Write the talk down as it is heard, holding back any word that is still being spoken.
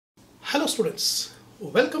Hello students,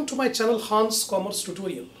 welcome to my channel Hans Commerce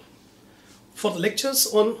Tutorial for the lectures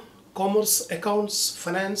on commerce, accounts,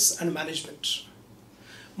 finance and management.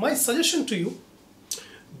 My suggestion to you,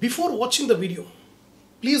 before watching the video,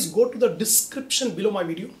 please go to the description below my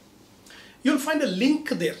video. You'll find a link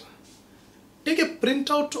there. Take a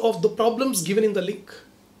printout of the problems given in the link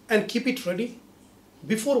and keep it ready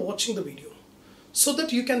before watching the video so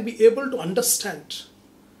that you can be able to understand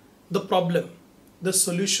the problem, the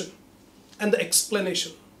solution and the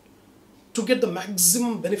explanation to get the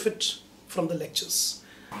maximum benefit from the lectures.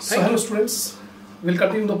 So hello students, we'll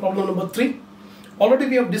continue the problem number 3. Already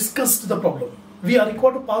we have discussed the problem. We are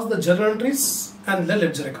required to pass the journal entries and the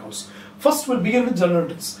ledger accounts. First we'll begin with journal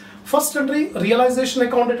entries. First entry, realization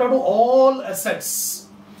account data to all assets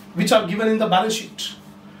which are given in the balance sheet.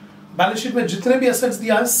 Balance sheet में जितने भी assets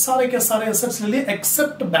दिया है सारे के सारे assets ले लिए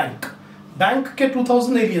except bank. बैंक के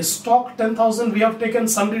 2000 ले लिए, stock 10,000 we have taken,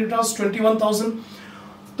 sundry debtors 21,000.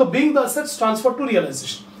 तो being the assets transferred to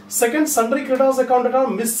realization. Second, sundry creditors account data,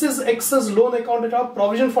 Mrs. X's loan account data,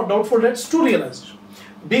 provision for doubtful debts to realization.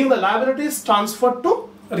 Being the liabilities transferred to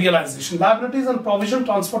realization. Liabilities and provision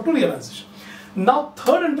transferred to realization. Now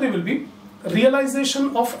third entry will be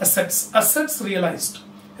realization of assets. Assets realized.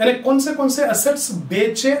 यानी कौन से assets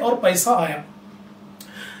बेचे और पैसा आया.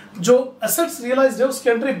 जो assets realized है उसकी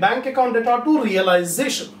entry bank account data to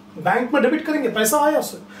realisation. Bank में डेबिट करेंगे, पैसा आया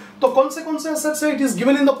उससे. तो कौन से assets है? It is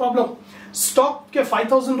given in the problem. Stock के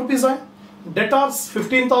 5,000 रुपीज आए, debtors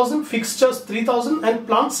 15,000, fixtures 3,000 and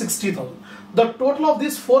plant 60,000. The total of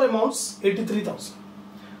this four amounts 83,000.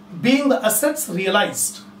 Being the assets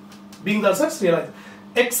realized. Being the assets realized.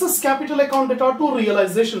 Excess capital account data to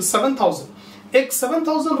realization 7,000. एक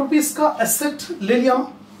 7,000 rupees का asset ले लिया.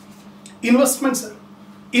 Investment है,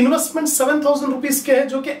 investment 7,000 rupees के है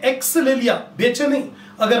जो कि एक्स ले लिया, बेचे नहीं.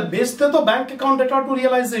 अगर बेचते तो bank account data to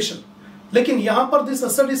realisation, लेकिन यहां पर this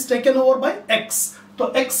asset is taken over by x.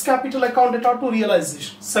 तो x capital account data to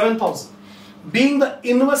realisation 7,000. Being the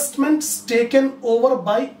investments taken over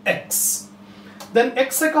by x. Then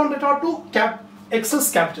x account data to excess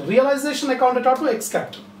capital, realization account data to X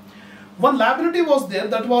capital. One liability was there,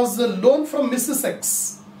 that was a loan from Mrs. X.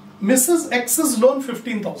 Mrs. X's loan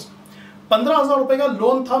 15,000. 15,000 रुपए का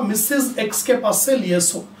loan था Mrs. X के पास से लिए.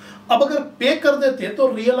 सो अब अगर पे कर देते तो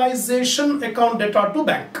realization account data to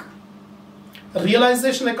bank.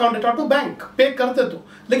 Realization account data to bank. पे करते तो,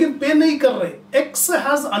 लेकिन पे नहीं कर रहे. X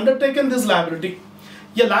has undertaken this liability.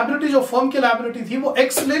 ये liability जो फर्म की liability थी वो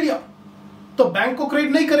X ले लिया, तो बैंक को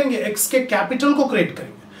क्रेडिट नहीं करेंगे, एक्स के कैपिटल को क्रेडिट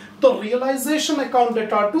करेंगे. तो realisation account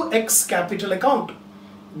data to x capital account.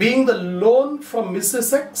 Being the loan from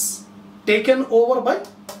Mrs x taken over by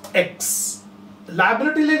x.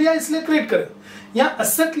 Liability ले लिया इसलिए क्रेडिट करे, यहां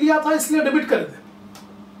एसेट लिया था इसलिए डेबिट करे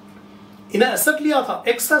थे. इन्हें एसेट लिया था,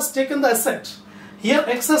 x has taken the asset, here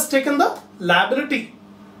x has taken the liability.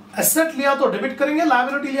 Asset लिया तो डेबिट करेंगे,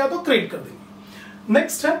 लायबिलिटी लिया तो क्रेडिट कर देंगे.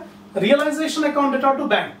 नेक्स्ट है realization account data to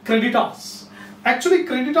bank. Creditors. Actually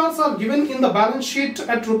creditors are given in the balance sheet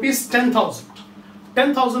at rupees 10,000.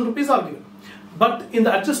 10,000 rupees are given, but in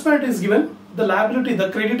the adjustment is given the liability, the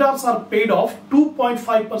creditors are paid off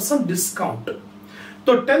 2.5% discount.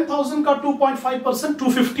 तो 10,000 का 2.5%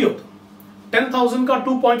 250 होता. 10,000 का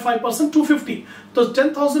 2.5% 250. तो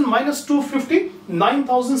 10,000 minus 250,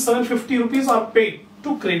 9,750 rupees are paid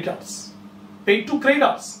to creditors. Paid to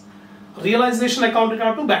creditors. Realization account data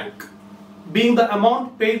to bank, being the amount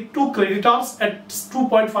paid to creditors at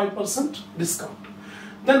 2.5% discount.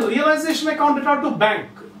 Then realization account data to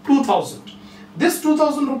bank 2,000. This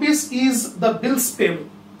 2,000 rupees is the bills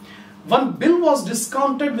payable. One bill was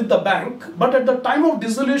discounted with the bank, but at the time of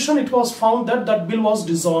dissolution it was found that that bill was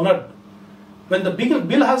dishonored. When the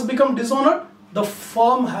bill has become dishonored, the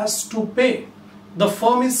firm has to pay. The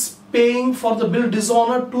firm is paying for the bill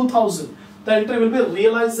dishonored 2,000. The entry will be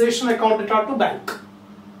realization account data to bank,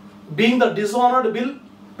 being the dishonored bill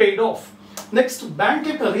paid off. Next, bank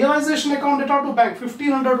realization account data to bank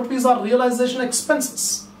 1,500 rupees are realization expenses.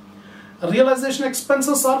 Realization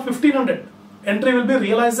expenses are 1,500. Entry will be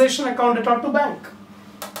realization account data to bank,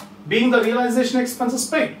 being the realization expenses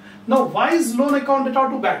paid. Now, why is loan account data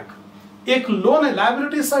to bank? एक loan है,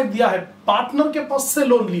 liability side दिया है, partner के पास से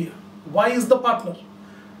loan लिया. Why is the partner?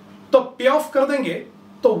 तो पे of कर देंगे,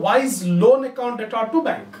 तो why is loan account data to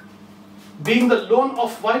bank, being the loan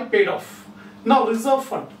of Y paid off. Now reserve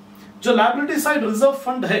fund, जो liability side reserve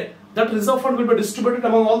fund है, that reserve fund will be distributed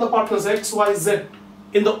among all the partners X, Y, Z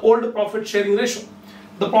in the old profit sharing ratio.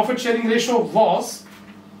 The profit sharing ratio was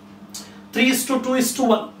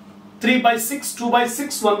 3:2:1, 3/6,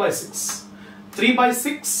 2/6, 1/6.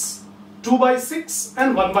 3/6 2 by 6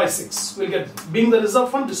 and 1 by 6 will get, being the reserve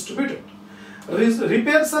fund distributed.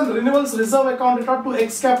 Repairs and renewals reserve account data to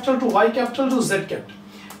X capital, to Y capital, to Z capital.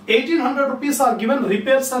 1800 rupees are given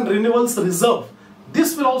repairs and renewals reserve.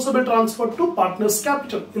 This will also be transferred to partners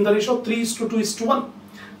capital in the ratio 3:2:1.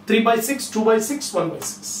 3 by 6, 2 by 6, 1 by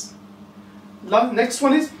 6. Next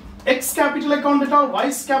one is X capital account data,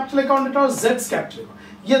 Y's capital account data, Z's capital.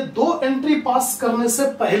 ये दो entry पास करने से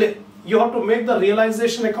पहले you have to make the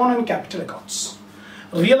realization account and capital accounts.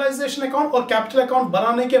 Realization account और capital account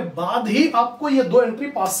बनाने के बाद ही आपको ये दो एंट्री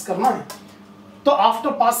पास करना है. तो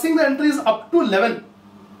after passing the entries up to 11,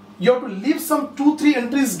 you have to leave some 2-3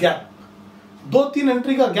 entries gap. 2-3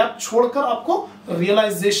 entry का गैप छोड़कर आपको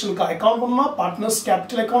रियलाइजेशन का अकाउंट बनना, पार्टनर्स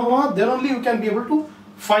कैपिटल अकाउंट बनना, then only you can be able to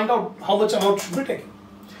find out how much amount should be taken.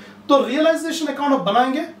 तो realisation account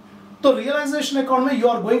बनाएंगे तो realisation account में you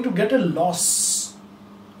are going to get A loss.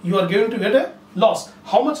 You are going to get A loss.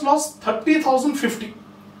 How much loss?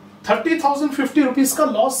 30,050 rupees का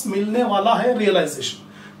loss मिलने वाला है realisation.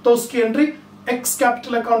 तो उसकी entry x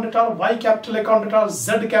capital account data, Y capital account data,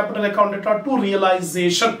 Z capital account data to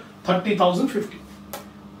realisation 30,050.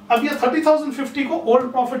 अब ये 30,050 को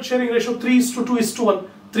old profit sharing ratio 3:2:1,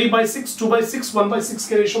 3 by 6, 2 by 6, 1 by 6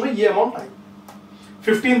 के रेशियो में ये अमाउंट आए.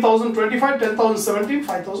 15,025, 10,017,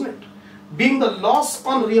 5,008. Being the loss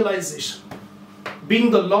on realization.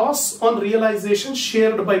 Being the loss on realization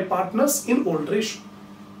shared by partners in old ratio.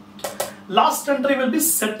 Last entry will be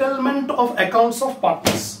settlement of accounts of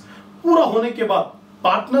partners. पूरा होने के बाद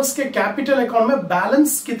partners के capital account में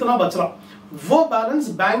बैलेंस कितना बच रहा, वो बैलेंस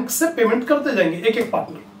बैंक से पेमेंट करते जाएंगे एक एक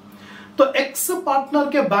पार्टनर. तो एक्स पार्टनर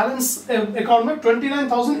के बैलेंस अकाउंट में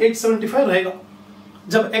 29,875 रहेगा.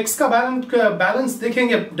 जब एक्स का बैलेंस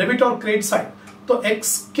देखेंगे डेबिट और क्रेडिट साइड, तो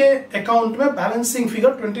एक्स के अकाउंट में बैलेंसिंग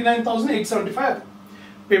फिगर 29,875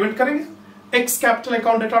 पेमेंट करेंगे. X capital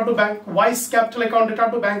account data to bank, vice capital account data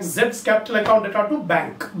to bank, Jades capital account data to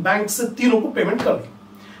bank. Bank से तीनों को पेमेंट कर देंगे.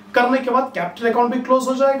 करने के बाद कैपिटल अकाउंट भी क्लोज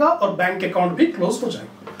हो जाएगा और बैंक अकाउंट भी क्लोज हो जाएगा.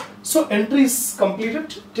 So entry is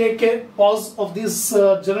completed. Take a pause of these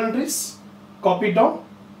journal entries, copy it down.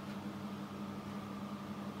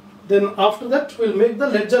 Then after that we'll make the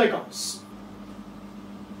ledger accounts.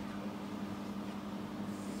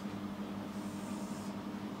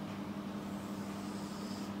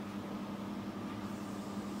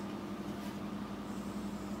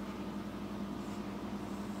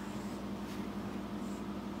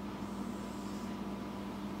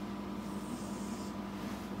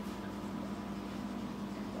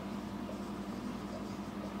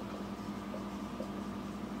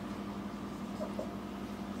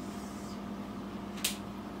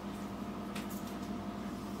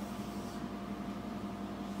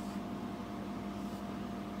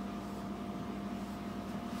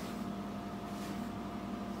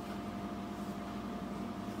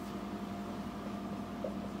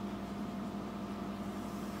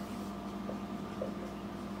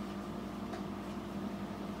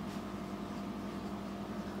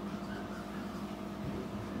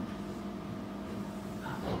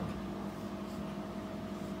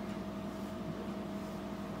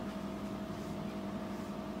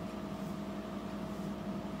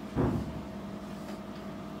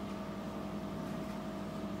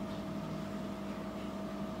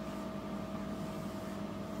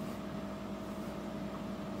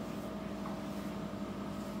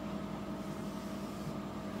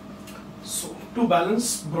 So to balance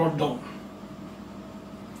brought down.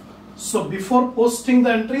 So before posting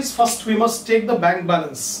the entries, first we must take the bank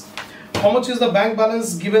balance. How much is the bank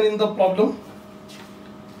balance given in the problem?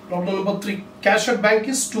 Problem number 3. Cash at bank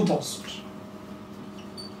is 2,000.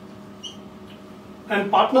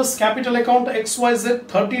 And partners capital account XYZ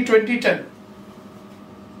 30, 20, 10.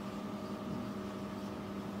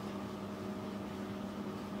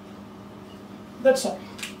 That's all.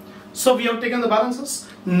 So we have taken the balances.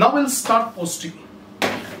 Now we'll start posting.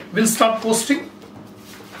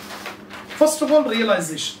 First of all,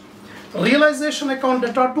 realization. Realization account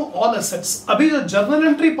data to all assets. अभी जो journal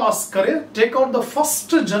entry pass करे, take out the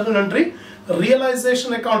first journal entry,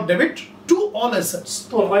 realization account debit to all assets.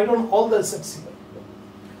 So write on all the assets here.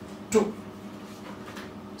 To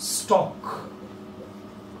stock,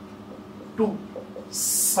 to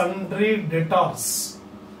sundry debtors,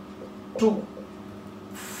 to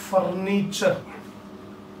furniture,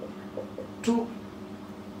 to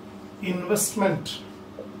investment,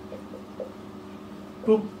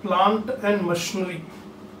 to plant and machinery,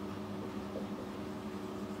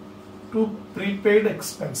 to prepaid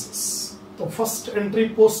expenses. So first entry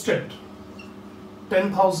posted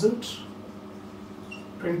 10,000,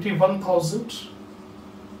 21,000,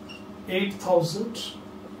 8,000,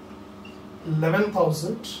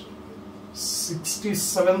 11,000,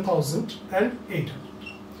 67,800.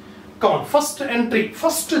 Come on, first entry,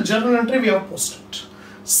 first journal entry we have posted.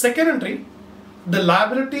 Second entry, the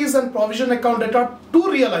liabilities and provision account data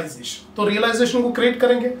to realization. तो realization को create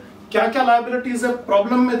करेंगे. क्या क्या liabilities है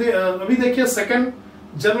problem में अभी देखिए second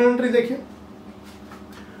journal entry देखिए.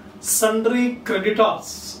 Sundry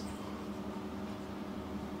creditors.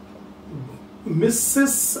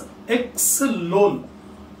 Mrs. X loan.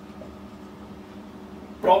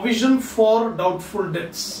 Provision for doubtful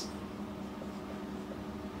debts.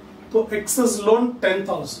 तो X's loan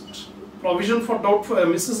 10,000. Provision for doubtful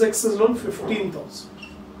Mrs. X's loan 15,000.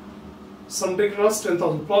 Sundry creditors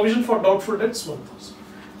 10,000. Provision for doubtful debts 1,000.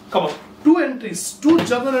 Come on, two entries, two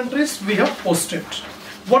journal entries we have posted.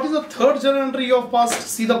 What is the third journal entry you have passed?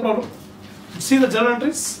 See the problem. See the journal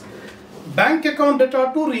entries. Bank account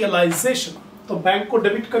data to realization. तो bank को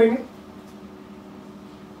debit करेंगे.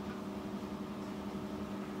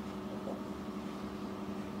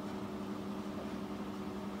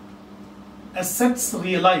 Assets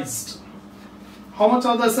realized. How much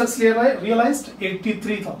are the assets realized?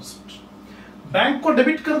 83,000. Bank को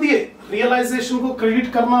debit कर दिए, realisation को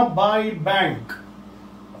credit करना by bank.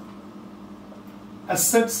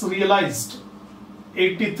 Assets realized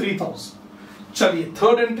 83,000. चलिए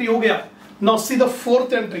third entry हो गया. Now see the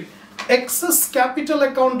fourth entry. Excess capital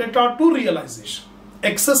account data to realization.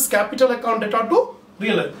 Excess capital account data to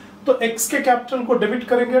realize. तो X के कैपिटल को डेबिट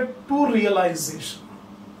करेंगे to realization.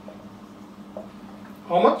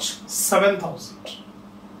 How much? 7,000.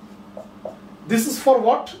 This is for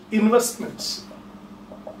what? Investments.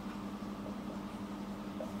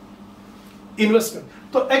 Investment.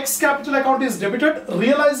 So X capital account is debited.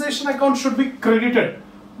 Realization account should be credited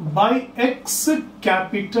by X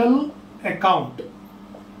capital account.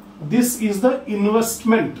 This is the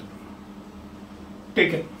investment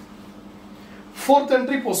taken. Fourth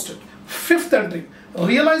entry posted. Fifth entry.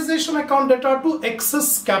 Realization account data to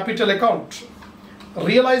excess capital account.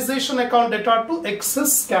 Realization account data to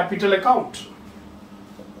excess capital account.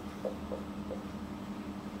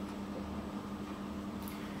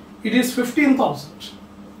 It is 15,000.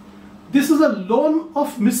 This is a loan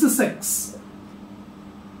of Mrs. X.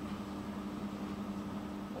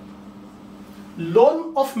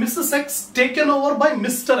 Loan of Mrs. X taken over by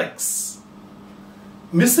Mr. X.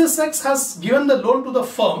 Mrs. X has given the loan to the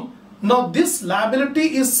firm. Now this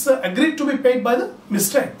liability is agreed to be paid by the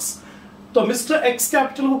Mr. X. तो Mr. X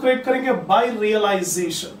capital को credit करेंगे by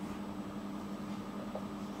realization.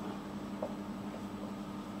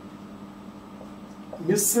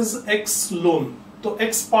 Mrs. X loan. तो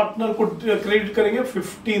X partner को credit करेंगे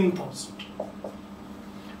 15,000.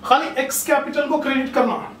 खाली X capital को credit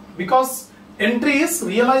करना, because entry is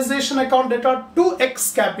realization account data to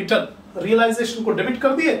X capital. Realization को डेबिट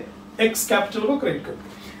कर दिए, X capital को क्रेडिट कर दिए.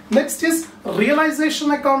 Next is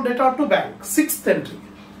realization account data to bank. Sixth entry.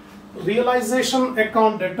 Realization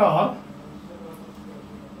account data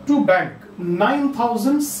to bank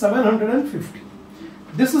 9,750.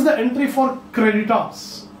 This is the entry for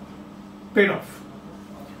creditors paid off.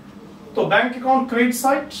 So bank account credit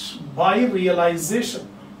side by realization.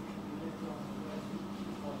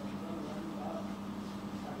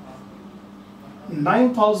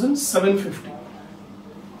 9,750.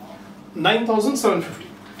 9,750.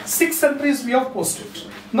 6 entries we have posted.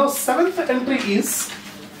 Now seventh entry is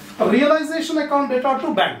realization account data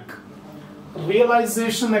to bank.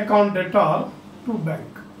 Realization account data to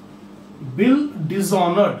bank. Bill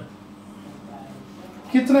dishonored.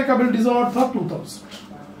 कितने का bill dishonored था? 2,000.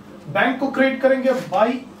 Bank को credit करेंगे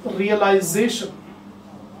by realization.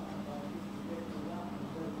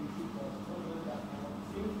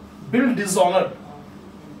 Bill dishonored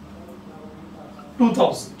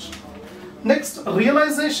 2,000. Next,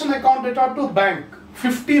 realization account data to bank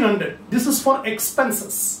 1,500. This is for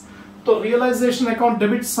expenses. So realization account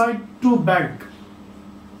debit side to bank.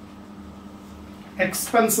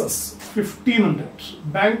 Expenses 1,500.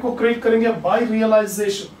 Bank को credit करेंगे by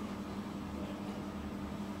realization.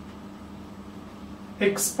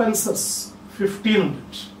 Expenses 1,500.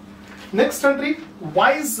 Next entry,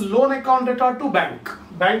 wise loan account data to bank.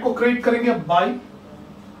 Bank को credit करेंगे by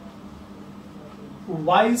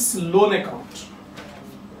wise loan account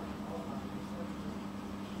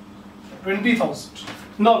 20,000.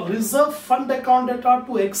 Now reserve fund account data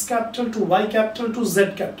to X capital to Y capital to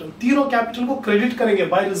Z capital. तीनों capital को credit करेंगे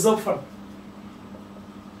by reserve fund.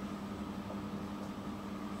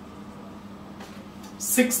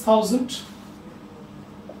 6,000,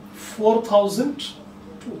 4,000,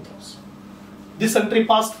 2,000. This entry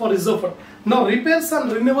passed for reserve fund. Now repairs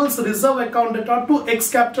and renewals reserve account data to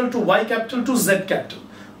X capital to Y capital to Z capital.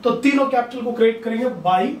 तो तीनों capital को create करेंगे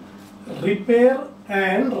bye repair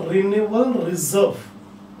and renewal reserve.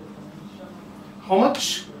 How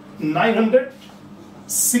much? 900,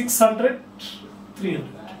 600, 300.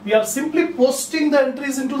 We are simply posting the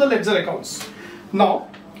entries into the ledger accounts. Now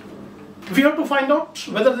we have to find out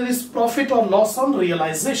whether there is profit or loss on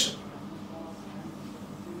realization.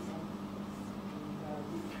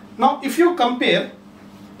 Now if you compare,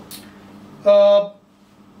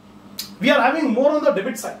 we are having more on the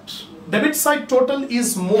debit side. Debit side total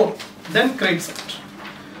is more than credit side.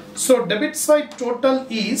 So debit side total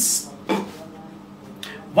is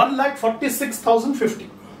 1,46,050.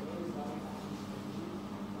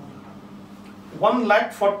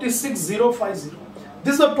 1,46,050.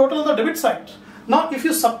 This is the total on the debit side. Now if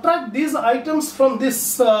you subtract these items from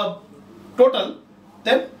this total,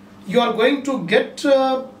 then you are going to get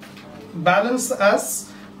balance as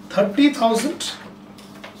 30,000.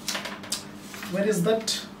 Where is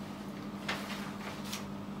that?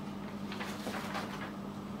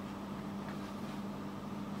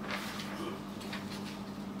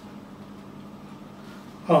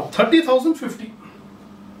 30,050.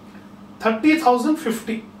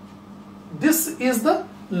 30,050. This is the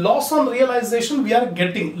loss on realization we are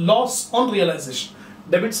getting. Loss on realization.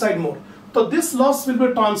 Debit side more. So this loss will be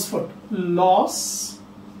transferred. Loss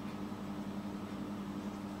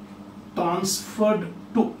transferred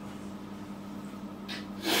to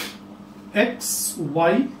X,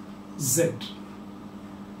 Y, Z.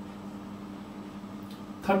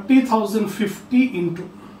 30,050 into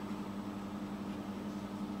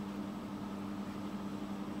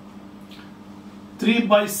 3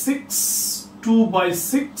 by 6, 2 by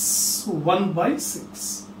 6, 1 by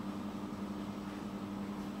 6.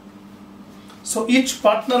 So each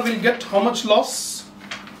partner will get how much loss?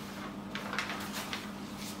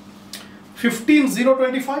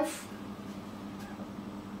 15,025.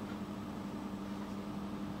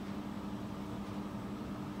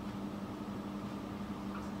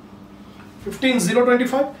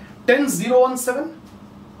 15,025. 10,017.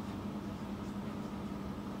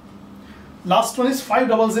 Last one is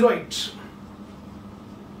 5,008.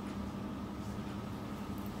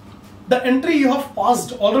 The entry you have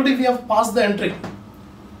passed, already we have passed the entry.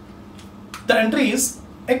 The entry is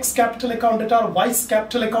X capital account debtor, Y's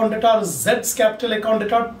capital account debtor, Z's capital account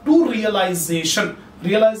debtor to realization.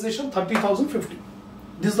 Realization 30,050.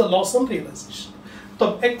 This is the loss on realization.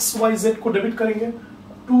 तो X, Y, Z को debit करेंगे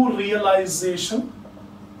to realization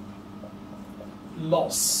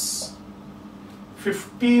loss.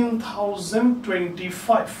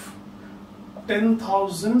 15,025,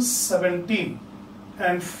 10,017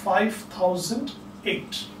 and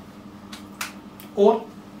 5,008. Or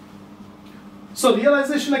so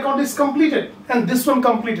realization account is completed and this one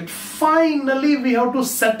completed. Finally we have to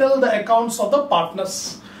settle the accounts of the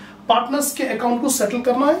partners. Partners के account को settle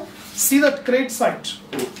करना है. See that credit side.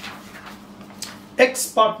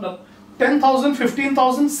 X partner 10,000,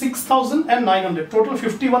 15,000, 6,000 and 900. Total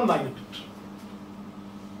 51,900.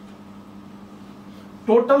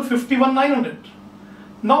 Total 51,900.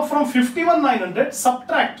 Now from 51,900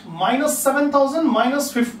 subtract minus 7,000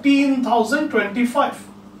 minus 15,025.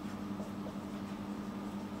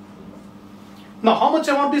 Now how much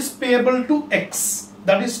amount is payable to X?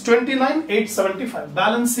 That is 29,875.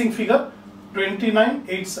 Balancing figure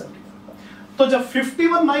 29,875. तो जब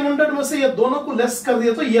 51,900 में से ये दोनों को लेस कर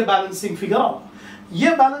दिया तो ये बैलेंसिंग फिगर आओ. ये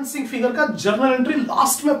बैलेंसिंग फिगर का जर्नल एंट्री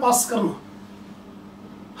लास्ट में पास करना.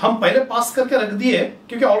 हम पहले पास करके रख दिए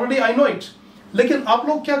क्योंकि ऑलरेडी आई नो इट. लेकिन आप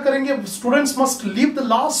लोग क्या करेंगे? Students must leave the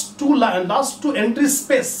last to entry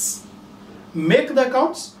space. Make the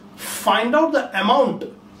accounts, find out the amount,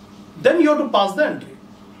 then you have to pass the entry.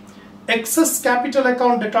 Access capital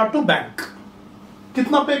account data to bank.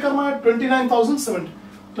 कितना पे करना है? 29,070.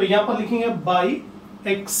 तो यहां पर लिखेंगे bye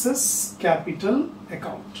access capital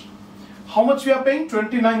account. How much we are paying?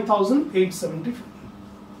 29,875.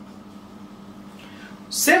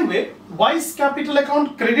 Same way, Y's capital account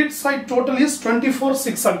credit side total is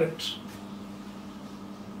 24,600.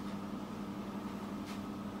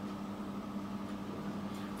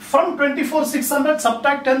 From 24,600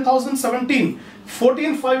 subtract 10,017,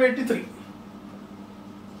 14,583.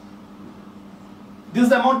 This is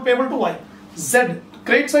the amount payable to Y. Z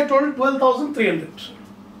credit side total 12,300.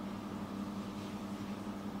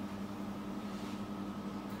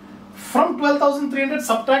 From 12,300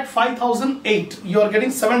 subtract 5,008, you are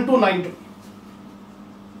getting 7,292.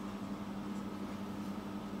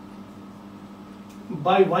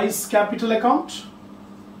 By Y's capital account,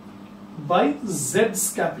 by Z's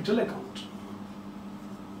capital account.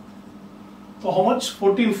 So how much?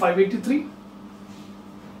 14,583.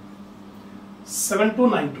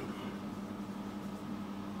 7292.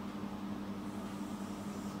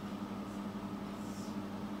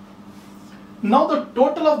 Now the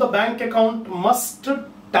total of the bank account must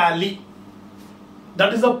tally.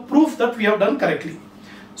 That is a proof that we have done correctly.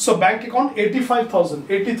 So bank account 85,000,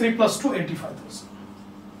 83 plus 2, 85,000.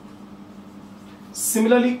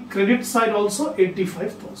 Similarly, credit side also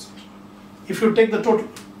 85,000. If you take the total,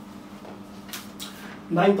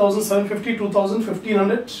 9,750, 2,000,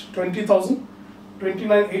 1,500, 20,000,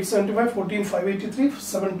 29,875, 14,583,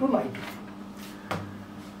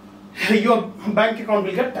 7,292. Your bank account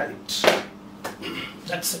will get tallied.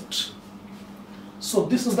 That's it. So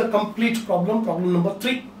this is the complete problem, problem number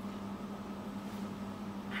 3.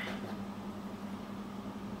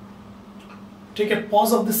 Take a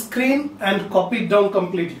pause of the screen and copy it down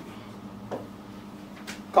completely.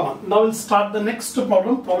 Come on, now we'll start the next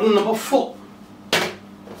problem, problem number 4.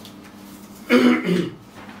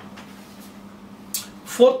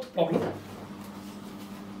 Fourth problem.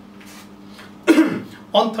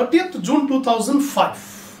 On 30th June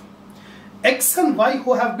 2005, X and Y,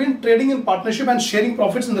 who have been trading in partnership and sharing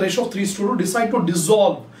profits in the ratio of 3:2, decide to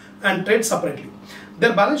dissolve and trade separately.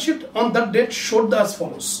 Their balance sheet on that date showed as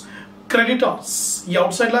follows. Creditors, the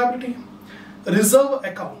outside liability. Reserve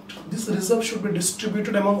account. This reserve should be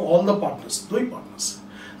distributed among all the partners, three partners.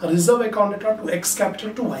 A reserve account to X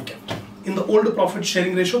capital to Y capital. In the old profit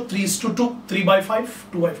sharing ratio, 3:2, 3/5,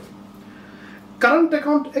 2/5. Current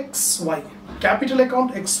account XY, capital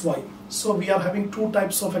account XY. So we are having two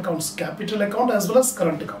types of accounts, capital account as well as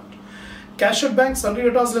current account. Cash at bank, sundry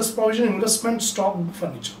debtors less provision, investment, stock,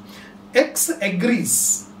 furniture. X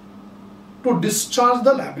agrees to discharge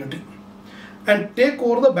the liability and take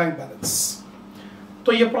over the bank balance.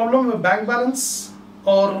 तो ये problem है bank balance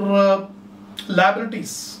और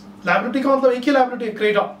liabilities. Liability का मतलब एक ही liability है,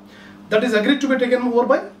 creditor, that is agreed to be taken over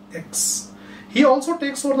by X. He also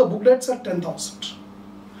takes over the book debts at 10,000.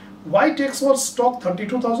 Y takes over stock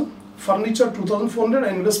 32,000, furniture 2,400,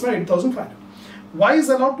 and investment 8,500. Y is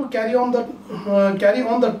allowed to carry on the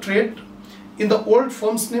trade in the old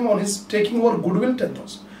firm's name on his taking over goodwill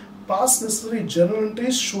 10,000. Pass necessary journal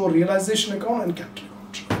entries, show realization account and capital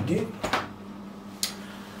account. Again,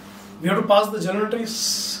 we have to pass the journal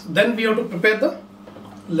entries, then we have to prepare the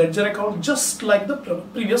ledger account just like the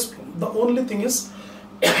previous problem. The only thing is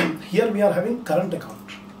here we are having current account.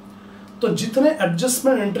 तो जितने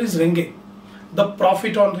adjustment entries रहेंगे, the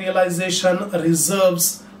profit on realization,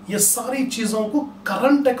 reserves, ये सारी चीजों को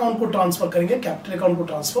current account को transfer करेंगे, capital account को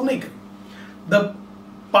transfer नहीं करेंगे. The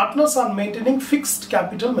partners are maintaining fixed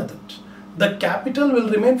capital method. The capital will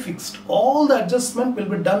remain fixed. All the adjustment will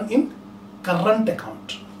be done in current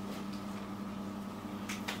account.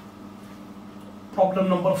 Problem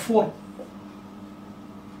number 4.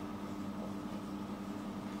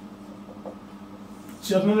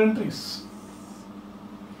 Journal entries.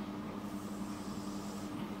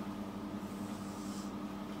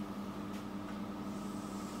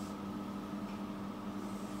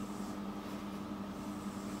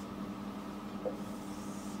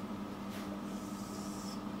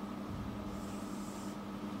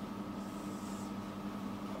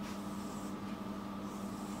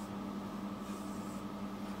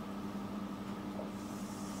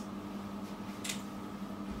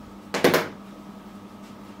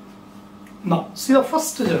 Now, see the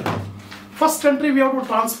first journal. First entry, we have to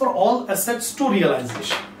transfer all assets to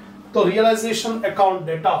realization. So, realization account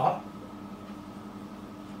data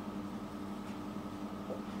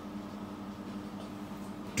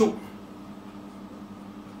to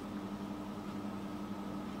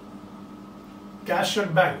cash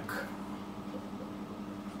at bank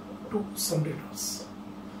to some debtors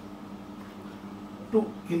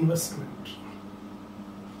to investment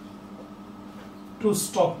to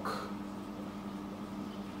stock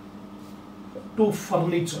to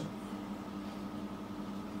furniture,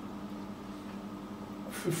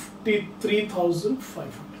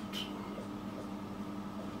 53,500,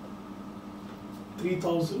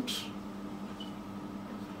 3,000,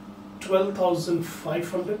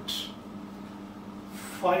 12,500,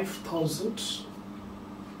 5,000,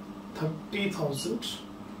 30,000,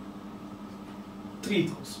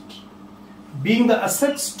 3,000. Being the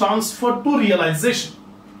assets transferred to realization.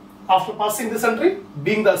 After passing this entry,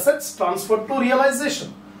 being the assets transferred to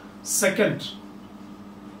realization. Second,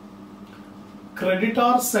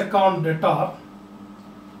 creditors account debtor,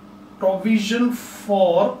 provision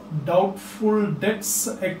for doubtful debts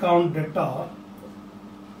account debtor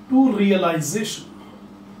to realization,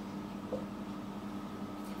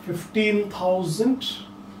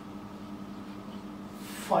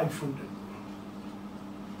 15,500.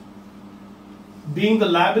 being the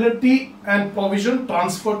liability and provision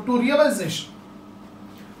transferred to realization.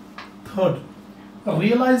 Third,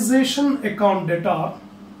 realization account data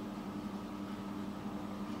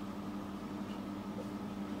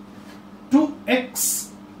to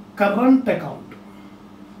X current account.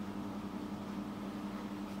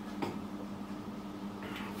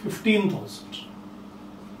 15,000.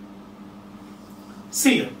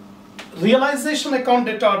 See here, realization account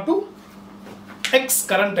data to X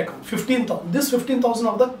current account 15,000. This 15,000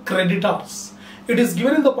 are the creditors. It is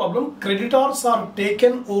given in the problem. Creditors are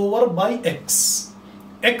taken over by X.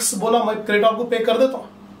 X बोला मैं creditor को पे कर देता हूँ,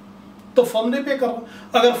 तो firm ने पे कर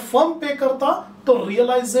रहा. अगर फर्म पे करता तो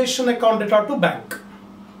realization account data to bank.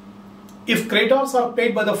 If creditors are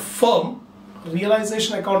paid by the firm,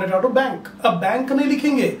 realization account data to bank. अब बैंक नहीं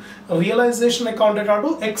लिखेंगे, realization account data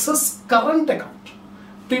to X's current account.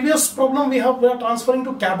 Previous problem we are transferring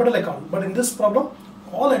to capital account, but in this problem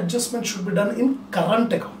all adjustments should be done in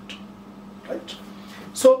current account, right?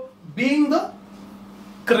 So being the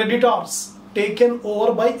creditors taken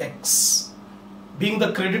over by X, being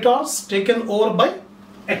the creditors taken over by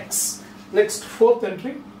X. Next, fourth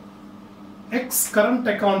entry, X current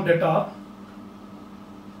account data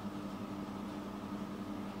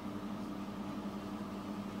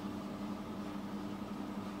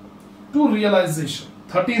to realization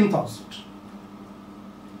 13,000.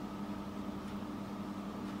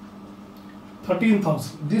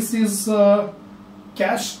 13,000. This is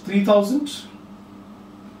cash 3,000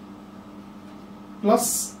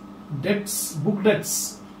 plus debts, book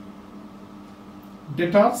debts,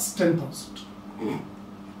 debtors 10,000.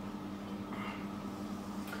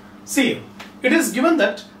 See, it is given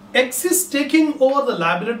that X is taking over the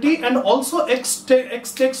liability and also X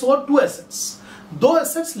takes over two assets. दो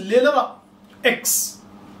assets ले लेगा X,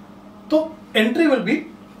 तो entry will be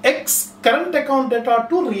X current account data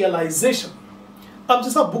to realization. अब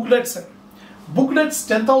जैसा book debts है, book debts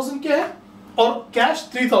 10,000 के है और cash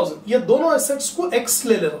 3,000, ये दोनों assets को X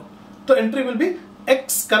ले लेगा, तो entry will be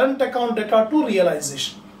X current account data to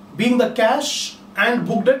realization, being the cash and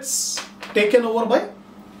book debts taken over by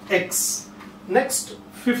X. Next,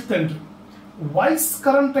 fifth entry, Y's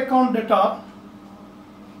current account data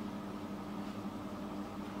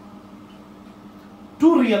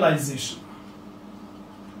to realization.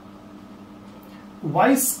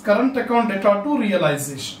 Y's current account data to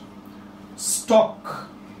realization. Stock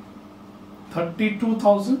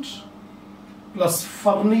 32,000 plus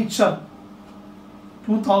furniture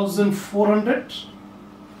 2,400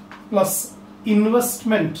 plus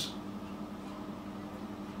investment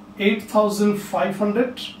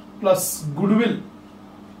 8,500 plus goodwill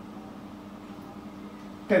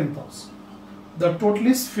 10,000. The total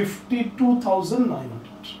is 52,900.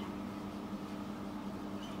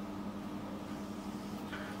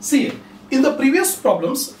 See, in the previous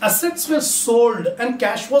problems, assets were sold and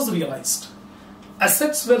cash was realized.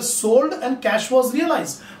 Assets were sold and cash was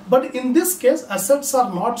realized. But in this case, assets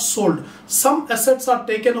are not sold. Some assets are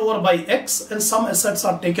taken over by X and some assets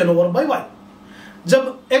are taken over by Y.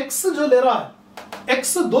 जब X जो ले रहा है,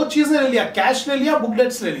 X दो चीजें ले लिया, cash ले लिया, बुक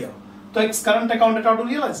डेट्स ले लिया, तो X current account data to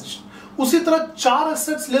realisation. उसी तरह चार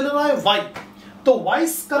एसेट्स ले रहा है Y, तो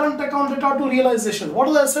Y's current account data to realisation. What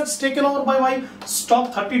are the assets taken over by Y?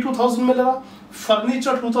 Stock 32,000 में ले रहा,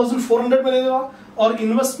 फर्नीचर 2,400 में ले रहा और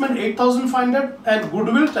investment 8,500 and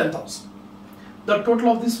goodwill 10,000. The total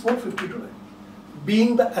of this 452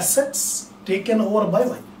 being the assets taken over by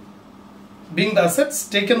Y. Being the assets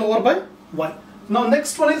taken over by Y. Now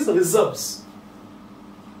next one is reserves.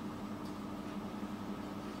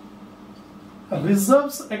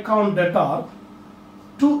 Reserves account data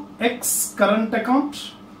to X current account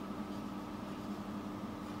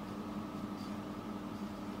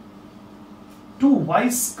to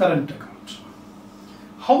Y's current account.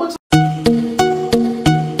 How much